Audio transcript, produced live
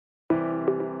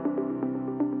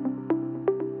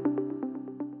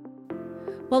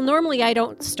Well, normally I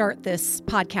don't start this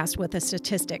podcast with a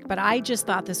statistic, but I just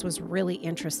thought this was really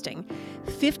interesting.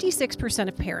 56%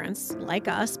 of parents, like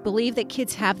us, believe that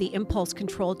kids have the impulse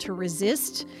control to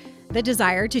resist the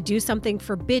desire to do something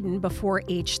forbidden before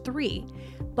age 3.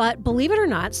 But believe it or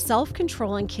not,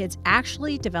 self-control in kids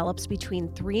actually develops between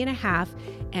 3.5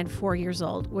 and 4 years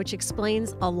old, which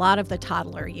explains a lot of the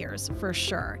toddler years for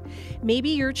sure. Maybe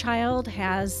your child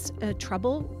has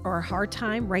trouble or a hard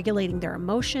time regulating their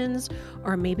emotions,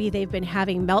 or maybe they've been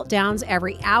having meltdowns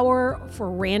every hour for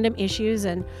random issues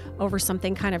and over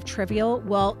something kind of trivial.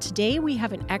 Well, today we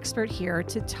have an expert here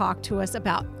to talk to us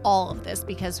about all of this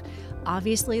because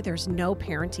obviously there's no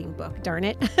parenting book, darn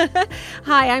it.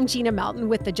 Hi, I'm Gina Melton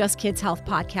with the Just Kids Health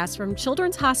podcast from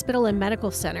Children's Hospital and Medical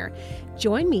Center.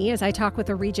 Join me as I talk with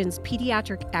the region's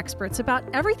pediatric experts about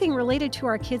everything related to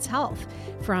our kids' health,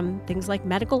 from things like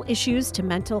medical issues to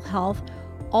mental health,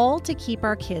 all to keep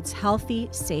our kids healthy,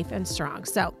 safe, and strong.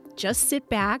 So just sit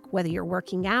back, whether you're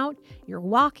working out, you're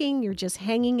walking, you're just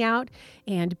hanging out,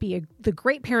 and be the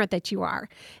great parent that you are.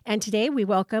 And today we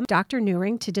welcome Dr.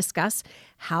 Newring to discuss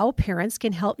how parents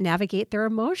can help navigate their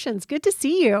emotions. Good to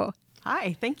see you.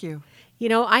 Hi, thank you. You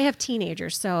know, I have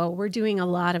teenagers, so we're doing a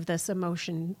lot of this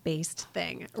emotion-based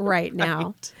thing right now.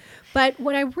 Right. But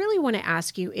what I really want to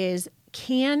ask you is,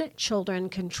 can children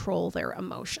control their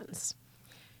emotions?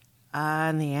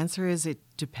 And the answer is it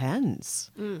depends.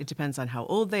 It depends on how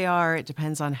old they are. It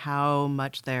depends on how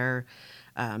much their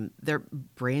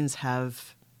brains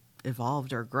have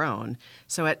evolved or grown.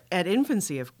 So at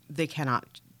infancy, they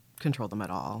cannot control them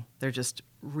at all. They're just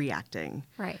reacting.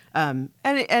 Right. And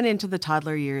into the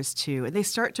toddler years too. And they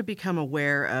start to become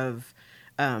aware of,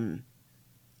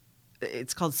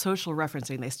 it's called social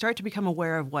referencing. They start to become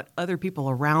aware of what other people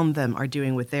around them are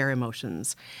doing with their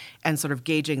emotions and sort of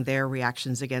gauging their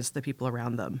reactions against the people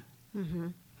around them. Mm-hmm.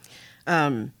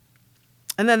 And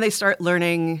then they start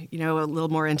learning, a little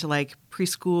more into like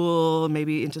preschool,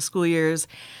 maybe into school years.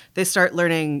 They start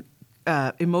learning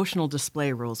emotional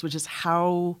display rules, which is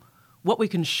what we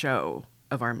can show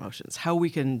of our emotions, how we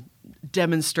can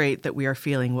demonstrate that we are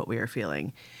feeling what we are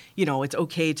feeling. It's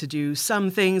okay to do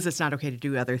some things. It's not okay to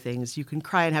do other things. You can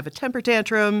cry and have a temper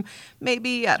tantrum,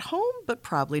 maybe at home, but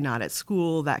probably not at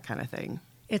school, that kind of thing.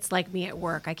 It's like me at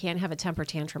work. I can't have a temper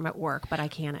tantrum at work, but I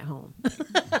can at home.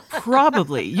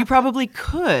 Probably. You probably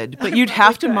could, but you'd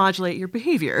have to modulate your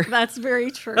behavior. That's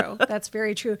very true. That's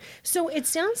very true. So it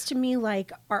sounds to me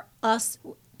like us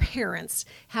parents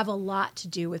have a lot to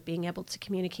do with being able to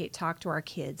communicate, talk to our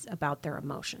kids about their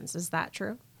emotions. Is that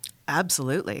true?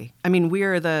 Absolutely. I mean,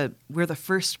 we're the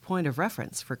first point of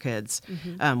reference for kids.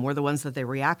 Mm-hmm. We're the ones that they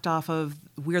react off of.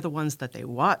 We're the ones that they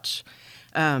watch.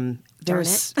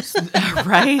 There's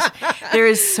right. There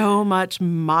is so much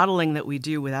modeling that we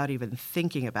do without even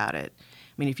thinking about it.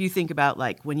 I mean, if you think about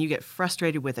like when you get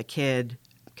frustrated with a kid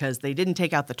because they didn't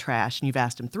take out the trash and you've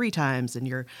asked them 3 times and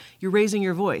you're raising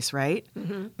your voice, right?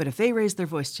 Mm-hmm. But if they raise their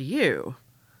voice to you,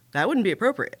 that wouldn't be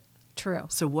appropriate. True.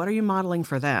 So what are you modeling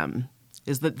for them?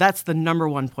 That's the number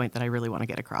one point that I really want to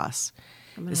get across.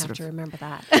 I'm going to have to remember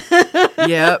that.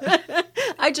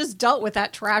 Yep. I just dealt with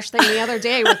that trash thing the other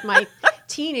day with my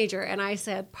teenager, and I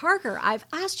said, Parker, I've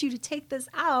asked you to take this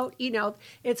out.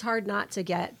 It's hard not to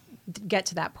get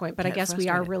to that point, but I guess we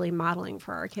are really modeling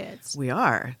for our kids. We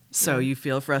are. So you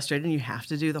feel frustrated and you have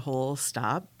to do the whole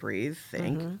stop, breathe,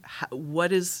 think. Mm-hmm.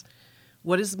 What is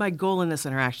my goal in this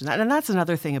interaction? And that's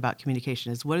another thing about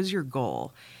communication is what is your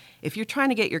goal? If you're trying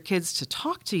to get your kids to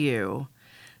talk to you,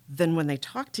 then when they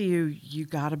talk to you, you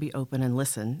got to be open and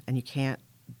listen, and you can't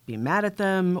be mad at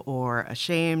them or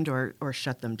ashamed or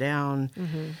shut them down.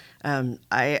 Mm-hmm.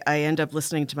 I end up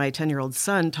listening to my 10-year-old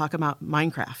son talk about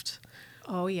Minecraft.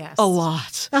 Oh, yes. A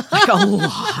lot. Like a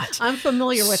lot. I'm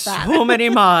familiar with that. So many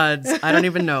mods. I don't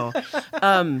even know.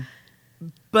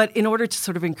 But in order to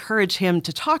sort of encourage him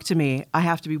to talk to me, I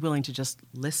have to be willing to just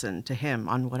listen to him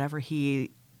on whatever he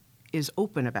is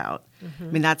open about. Mm-hmm. I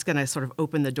mean, that's going to sort of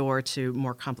open the door to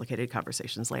more complicated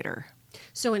conversations later.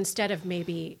 So instead of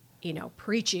maybe,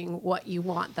 preaching what you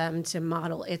want them to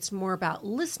model, it's more about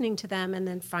listening to them and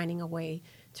then finding a way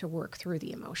to work through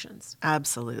the emotions.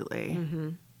 Absolutely. Mm-hmm.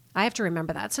 I have to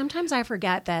remember that. Sometimes I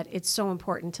forget that it's so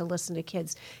important to listen to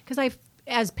kids because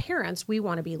as parents, we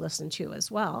want to be listened to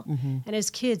as well. Mm-hmm. And as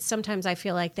kids, sometimes I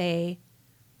feel like they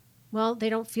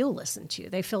don't feel listened to.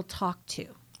 They feel talked to.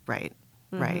 Right,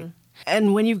 right.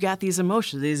 And when you've got these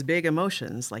emotions, these big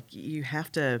emotions, like you're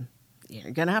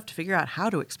going to have to figure out how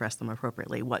to express them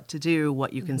appropriately, what to do,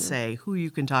 what you can say, who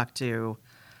you can talk to.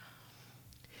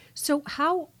 So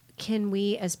how can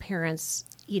we as parents,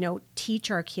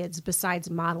 teach our kids besides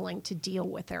modeling to deal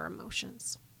with their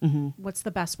emotions? Mm-hmm. What's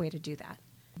the best way to do that?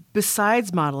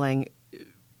 besides modeling,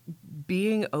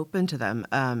 being open to them.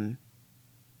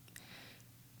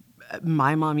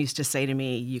 My mom used to say to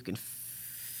me, you can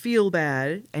feel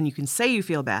bad and you can say you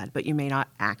feel bad, but you may not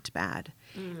act bad.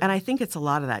 And I think it's a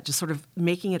lot of that, just sort of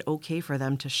making it okay for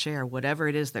them to share whatever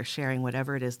it is they're sharing,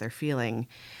 whatever it is they're feeling,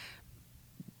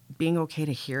 being okay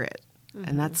to hear it.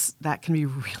 And that can be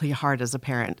really hard as a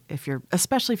parent,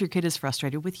 especially if your kid is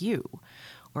frustrated with you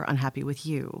or unhappy with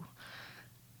you.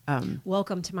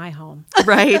 Welcome to my home.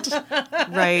 Right.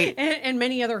 Right. And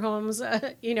many other homes,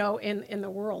 in the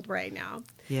world right now.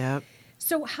 Yep.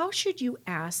 So how should you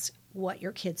ask what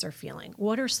your kids are feeling?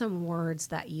 What are some words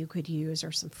that you could use,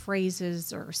 or some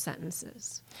phrases or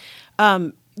sentences?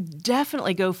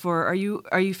 Definitely go for, are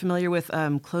you familiar with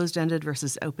closed-ended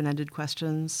versus open-ended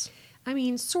questions? I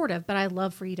mean, sort of, but I'd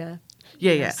love for you to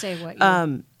say what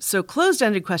you... So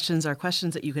closed-ended questions are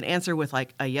questions that you can answer with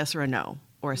like a yes or a no,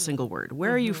 or a single word.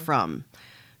 Where are you from?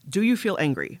 Do you feel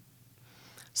angry?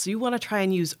 So you want to try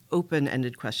and use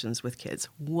open-ended questions with kids.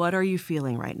 What are you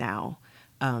feeling right now?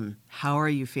 How are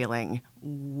you feeling?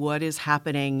 What is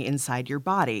happening inside your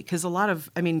body? Because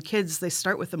kids, they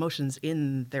start with emotions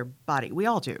in their body. We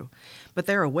all do, but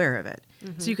they're aware of it.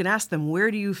 So you can ask them, where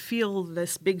do you feel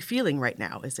this big feeling right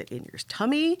now? Is it in your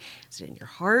tummy? Is it in your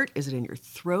heart? Is it in your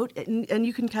throat? And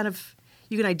you can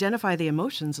you can identify the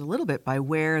emotions a little bit by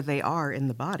where they are in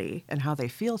the body and how they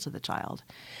feel to the child.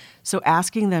 So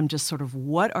asking them just sort of,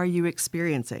 what are you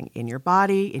experiencing in your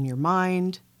body, in your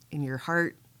mind, in your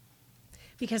heart?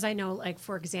 Because I know, like,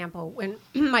 for example, when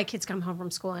my kids come home from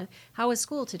school, and how was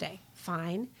school today?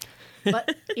 Fine.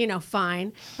 But,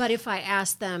 fine. But if I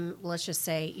ask them, let's just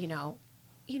say,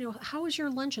 how was your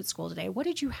lunch at school today? What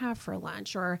did you have for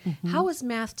lunch? Or how was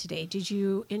math today? Did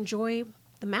you enjoy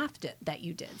the math that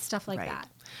you did? Stuff like that.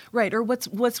 Right. Or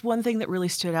what's one thing that really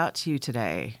stood out to you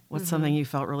today? What's something you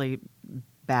felt really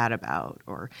bad about?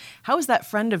 Or how is that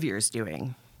friend of yours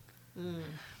doing?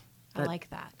 I like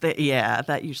that.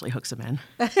 That usually hooks them in.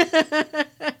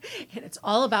 And it's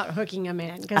all about hooking them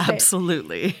in.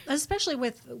 Absolutely. Especially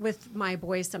with my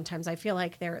boys, sometimes I feel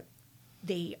like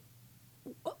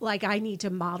I need to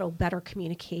model better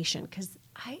communication, because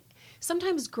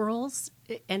sometimes girls,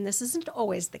 and this isn't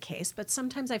always the case, but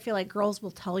sometimes I feel like girls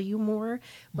will tell you more,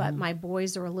 but my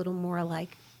boys are a little more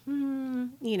like, a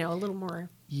little more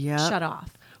shut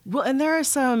off. Well, and there are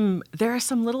some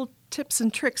little tips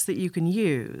and tricks that you can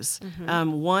use.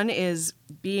 One is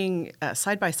being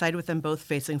side by side with them, both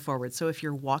facing forward. So if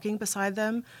you're walking beside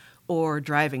them or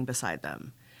driving beside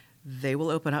them, they will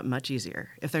open up much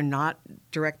easier. If they're not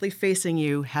directly facing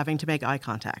you, having to make eye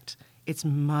contact, it's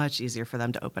much easier for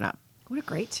them to open up. What a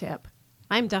great tip.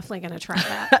 I'm definitely going to try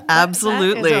that.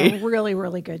 Absolutely. That is a really,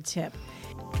 really good tip.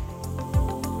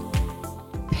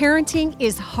 Parenting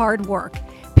is hard work.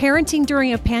 Parenting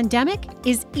during a pandemic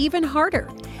is even harder.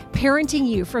 Parenting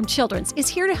You from Children's is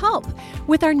here to help.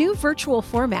 With our new virtual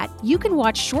format, you can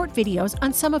watch short videos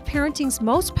on some of parenting's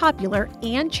most popular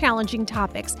and challenging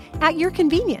topics at your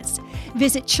convenience.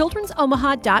 Visit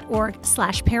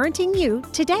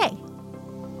children'somaha.org/parentingyou today.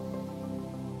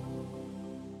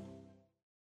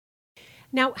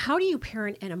 Now, how do you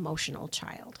parent an emotional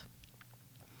child?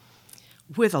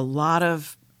 With a lot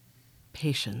of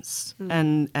patience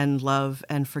and love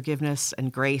and forgiveness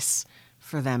and grace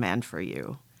for them and for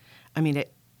you. I mean,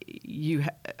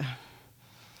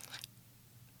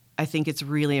 I think it's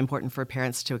really important for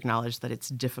parents to acknowledge that it's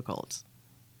difficult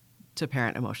to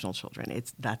parent emotional children.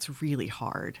 That's really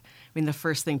hard. I mean, the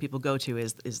first thing people go to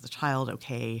is the child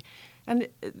okay? And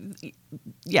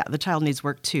the child needs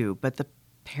work too, but the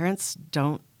parents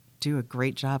don't do a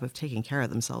great job of taking care of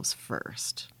themselves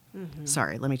first.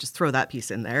 Sorry, let me just throw that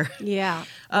piece in there. Yeah,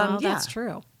 that's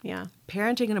true. Yeah.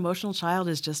 Parenting an emotional child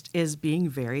is being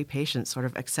very patient, sort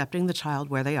of accepting the child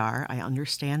where they are. I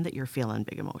understand that you're feeling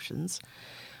big emotions.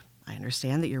 I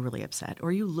understand that you're really upset,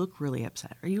 or you look really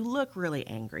upset, or you look really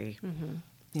angry.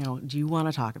 Do you want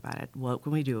to talk about it? What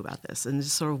can we do about this? And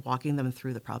just sort of walking them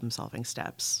through the problem-solving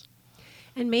steps.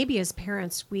 And maybe as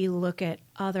parents, we look at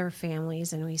other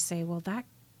families and we say, well, that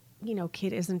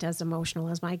kid isn't as emotional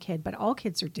as my kid, but all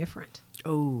kids are different.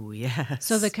 Oh, yes.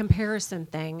 So the comparison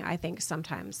thing, I think,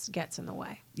 sometimes gets in the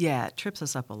way. Yeah, it trips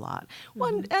us up a lot.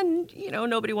 And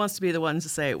nobody wants to be the ones to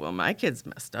say, well, my kid's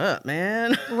messed up,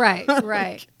 man. Right.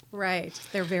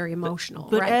 They're very emotional.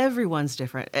 But everyone's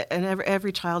different. And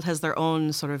every child has their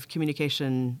own sort of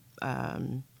communication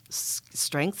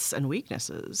strengths and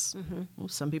weaknesses. Well,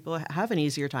 some people have an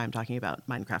easier time talking about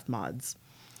Minecraft mods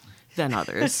than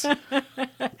others.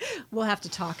 We'll have to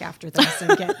talk after this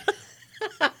and get...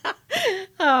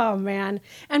 Oh, man.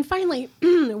 And finally,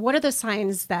 what are the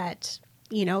signs that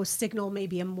signal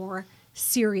maybe a more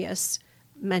serious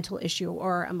mental issue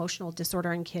or emotional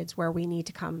disorder in kids where we need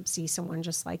to come see someone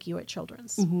just like you at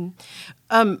Children's?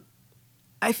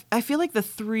 I feel like the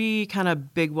three kind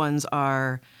of big ones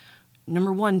are,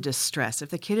 number one, distress. If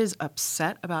the kid is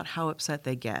upset about how upset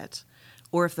they get,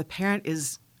 or if the parent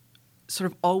is sort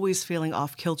of always feeling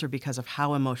off kilter because of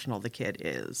how emotional the kid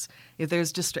is.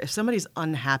 If somebody's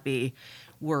unhappy,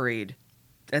 worried,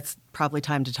 it's probably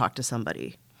time to talk to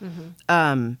somebody.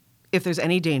 If there's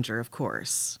any danger, of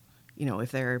course,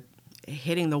 if they're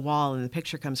hitting the wall and the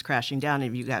picture comes crashing down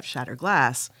and you got shattered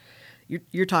glass,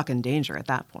 you're talking danger at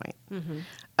that point.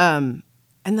 And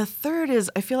the third is,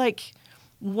 I feel like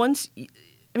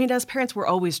as parents, we're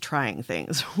always trying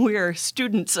things. We are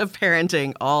students of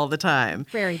parenting all the time.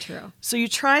 Very true. So you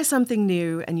try something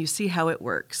new and you see how it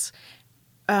works.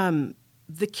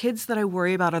 The kids that I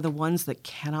worry about are the ones that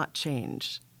cannot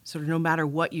change. Sort of no matter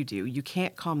what you do, you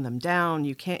can't calm them down.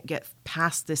 You can't get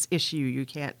past this issue. You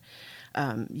can't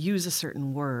use a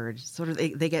certain word. Sort of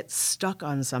they get stuck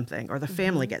on something, or the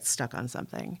family gets stuck on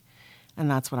something.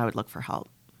 And that's when I would look for help.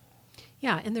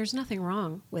 Yeah, and there's nothing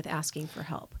wrong with asking for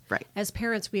help. Right. As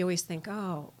parents, we always think,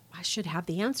 oh, I should have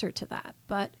the answer to that.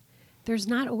 But there's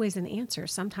not always an answer.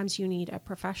 Sometimes you need a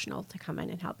professional to come in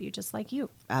and help you, just like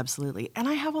you. Absolutely. And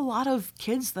I have a lot of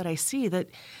kids that I see that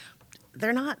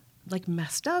they're not like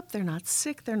messed up, they're not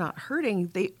sick, they're not hurting.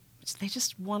 They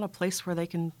just want a place where they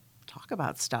can talk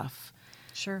about stuff.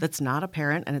 Sure. That's not a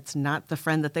parent and it's not the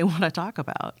friend that they want to talk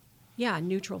about. Yeah, a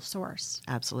neutral source.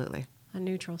 Absolutely. A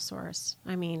neutral source.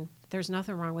 There's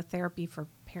nothing wrong with therapy for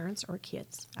parents or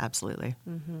kids. Absolutely.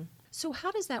 So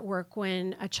how does that work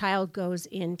when a child goes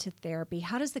into therapy?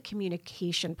 How does the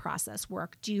communication process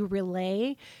work? Do you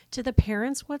relay to the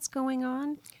parents what's going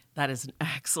on? That is an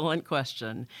excellent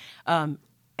question.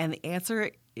 And the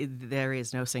answer, there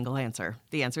is no single answer.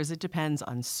 The answer is it depends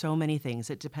on so many things.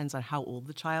 It depends on how old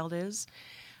the child is,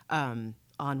 on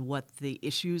what the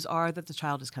issues are that the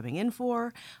child is coming in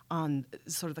for, on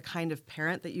sort of the kind of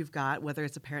parent that you've got, whether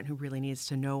it's a parent who really needs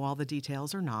to know all the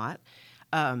details or not.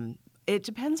 It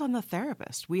depends on the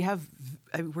therapist. We're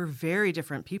very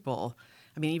different people.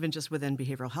 Even just within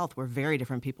behavioral health, we're very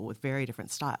different people with very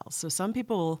different styles. So some of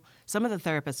the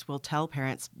therapists will tell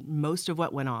parents most of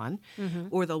what went on,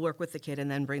 or they'll work with the kid and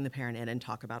then bring the parent in and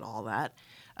talk about all that.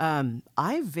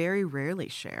 I very rarely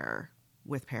share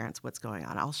with parents what's going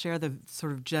on. I'll share the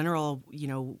sort of general,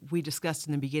 we discussed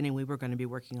in the beginning we were going to be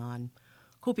working on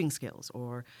coping skills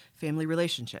or family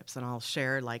relationships, and I'll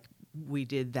share like we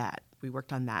did that. We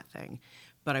worked on that thing.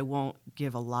 But I won't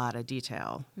give a lot of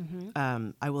detail.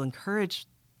 I will encourage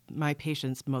my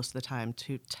patients most of the time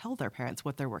to tell their parents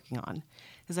what they're working on,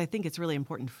 because I think it's really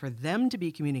important for them to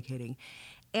be communicating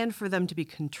and for them to be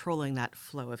controlling that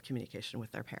flow of communication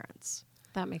with their parents.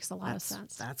 That makes a lot of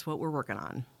sense. That's what we're working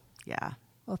on. Yeah.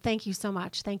 Well, thank you so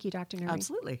much. Thank you, Dr. Nuri.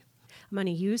 Absolutely. I'm going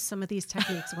to use some of these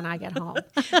techniques when I get home.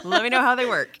 Let me know how they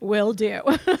work. Will do.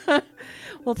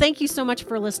 Well, thank you so much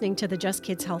for listening to the Just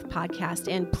Kids Health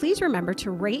podcast. And please remember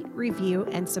to rate, review,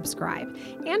 and subscribe.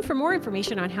 And for more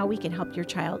information on how we can help your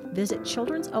child, visit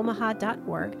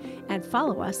children'somaha.org and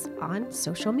follow us on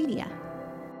social media.